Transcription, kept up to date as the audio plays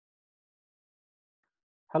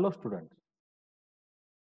Hello students,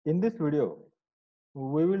 in this video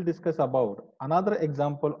we will discuss about another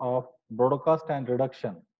example of broadcast and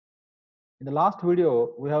reduction. In the last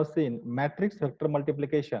video we have seen matrix vector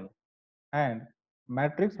multiplication and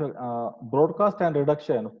matrix broadcast and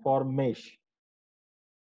reduction for mesh.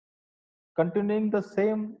 Continuing the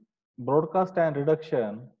same broadcast and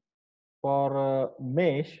reduction for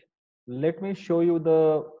mesh, let me show you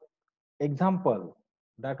the example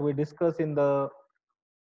that we discussed in the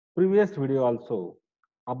previous video also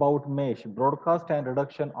about mesh, broadcast and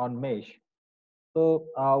reduction on mesh. So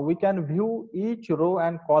we can view each row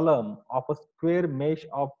and column of a square mesh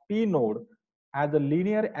of P node as a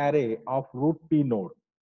linear array of root P node.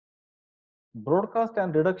 Broadcast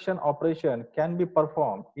and reduction operation can be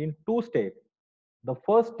performed in two steps. The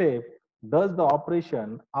first step does the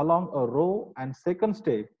operation along a row and second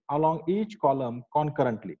step along each column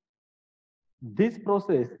concurrently. This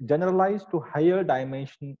process generalized to higher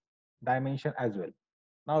dimension as well.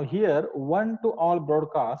 Now here one to all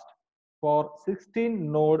broadcast for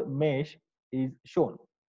 16 node mesh is shown.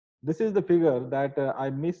 This is the figure that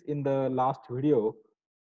I missed in the last video.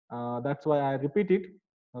 That's why I repeat it.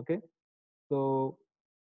 Okay. So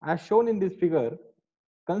as shown in this figure,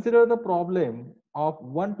 consider the problem of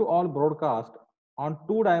one to all broadcast on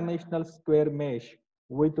two-dimensional square mesh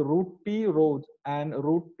with root P rows and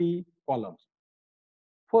root P columns.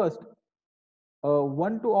 First, a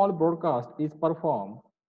one-to-all broadcast is performed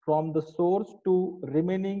from the source to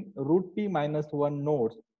remaining root P minus 1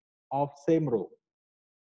 nodes of same row.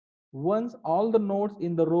 Once all the nodes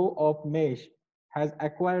in the row of mesh has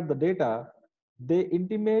acquired the data, they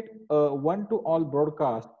intimate a one-to-all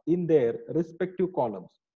broadcast in their respective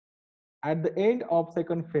columns. At the end of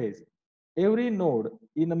second phase, every node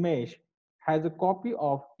in a mesh has a copy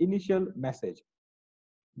of initial message.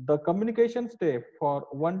 The communication step for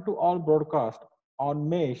one-to-all broadcast on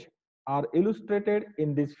mesh are illustrated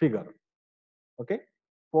in this figure. Okay,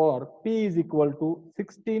 for P is equal to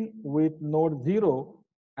 16 with node 0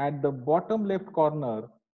 at the bottom left corner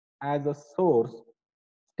as a source.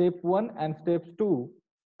 Step 1 and step 2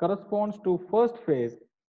 corresponds to first phase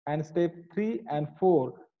and step 3 and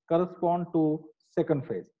 4 correspond to second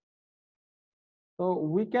phase. So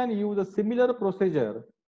we can use a similar procedure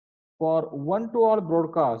for one-to-all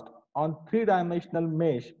broadcast on three-dimensional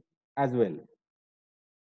mesh as well.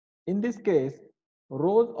 In this case,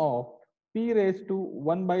 rows of P raised to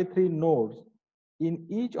 1 by 3 nodes in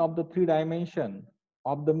each of the three dimensions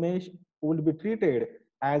of the mesh will be treated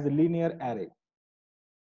as a linear array.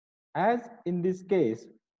 As in this case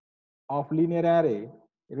of linear array,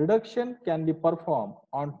 reduction can be performed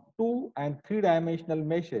on two and three-dimensional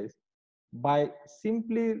meshes by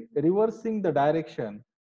simply reversing the direction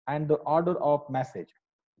and the order of message.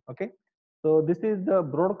 Okay, so this is the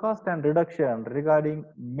broadcast and reduction regarding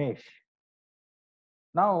mesh.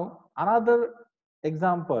 Now another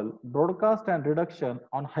example, broadcast and reduction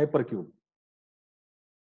on hypercube.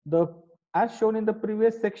 The as shown in the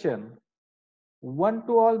previous section, one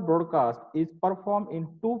to all broadcast is performed in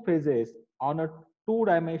two phases on a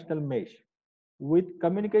two-dimensional mesh, with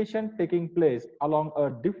communication taking place along a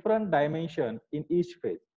different dimension in each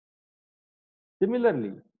phase.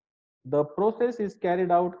 Similarly, the process is carried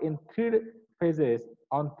out in three phases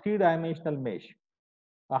on three-dimensional mesh.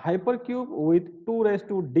 A hypercube with 2 raised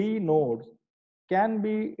to d nodes can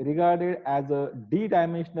be regarded as a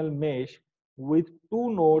d-dimensional mesh with two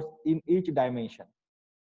nodes in each dimension.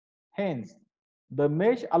 Hence, the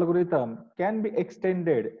mesh algorithm can be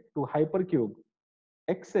extended to hypercube,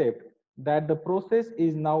 except that the process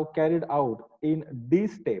is now carried out in d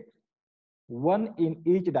steps, one in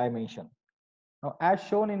each dimension. Now, as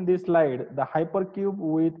shown in this slide, the hypercube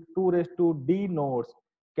with 2 raised to d nodes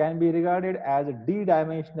can be regarded as a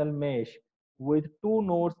d-dimensional mesh with two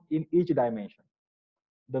nodes in each dimension.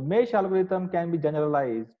 The mesh algorithm can be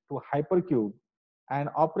generalized to hypercube and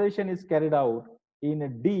operation is carried out in a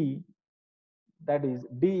d, that is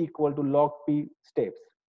d equal to log p steps.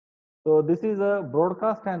 So this is a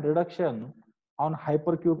broadcast and reduction on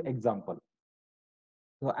hypercube example.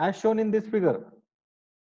 So as shown in this figure,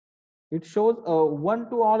 it shows a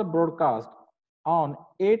one-to-all broadcast on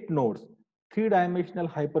 8 nodes, three-dimensional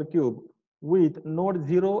hypercube with node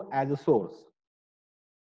 0 as a source.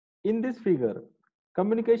 In this figure,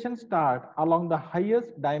 communication starts along the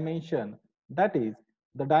highest dimension, that is,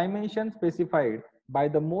 the dimension specified by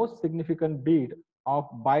the most significant bit of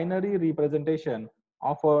binary representation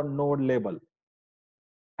of a node label,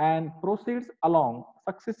 and proceeds along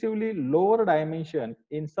successively lower dimension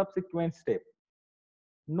in subsequent steps.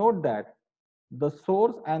 Note that the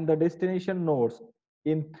source and the destination nodes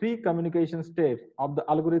in three communication steps of the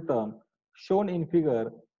algorithm shown in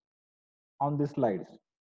figure on the slides.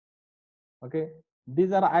 Okay,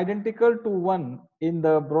 these are identical to one in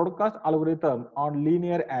the broadcast algorithm on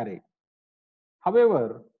linear array.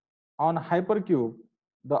 However, on Hypercube,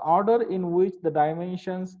 the order in which the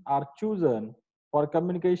dimensions are chosen for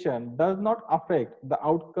communication does not affect the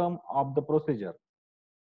outcome of the procedure.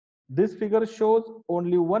 This figure shows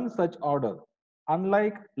only one such order.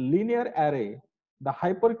 Unlike linear array, the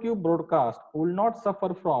hypercube broadcast will not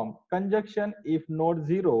suffer from conjunction if node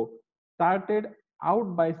 0 started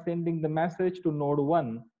out by sending the message to node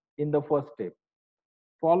 1 in the first step,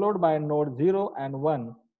 followed by node 0 and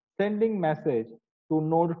 1 sending message to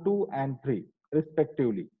node 2 and 3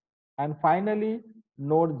 respectively, and finally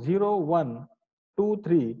node 0, 1, 2,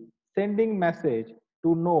 3 sending message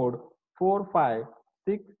to node 4, 5,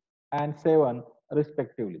 6 and 7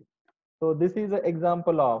 respectively. So this is an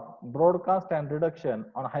example of broadcast and reduction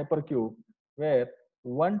on hypercube, where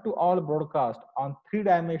one to all broadcast on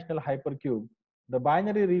three-dimensional hypercube, the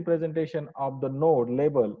binary representation of the node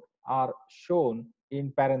label are shown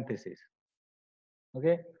in parentheses.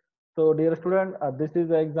 Okay, so dear student, this is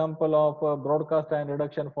the example of broadcast and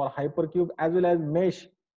reduction for hypercube as well as mesh.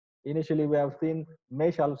 Initially we have seen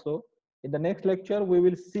mesh also. In the next lecture we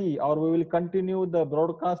will see, or we will continue the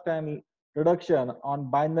broadcast and reduction on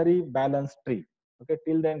binary balance tree. Okay,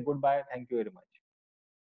 till then, goodbye, thank you very much.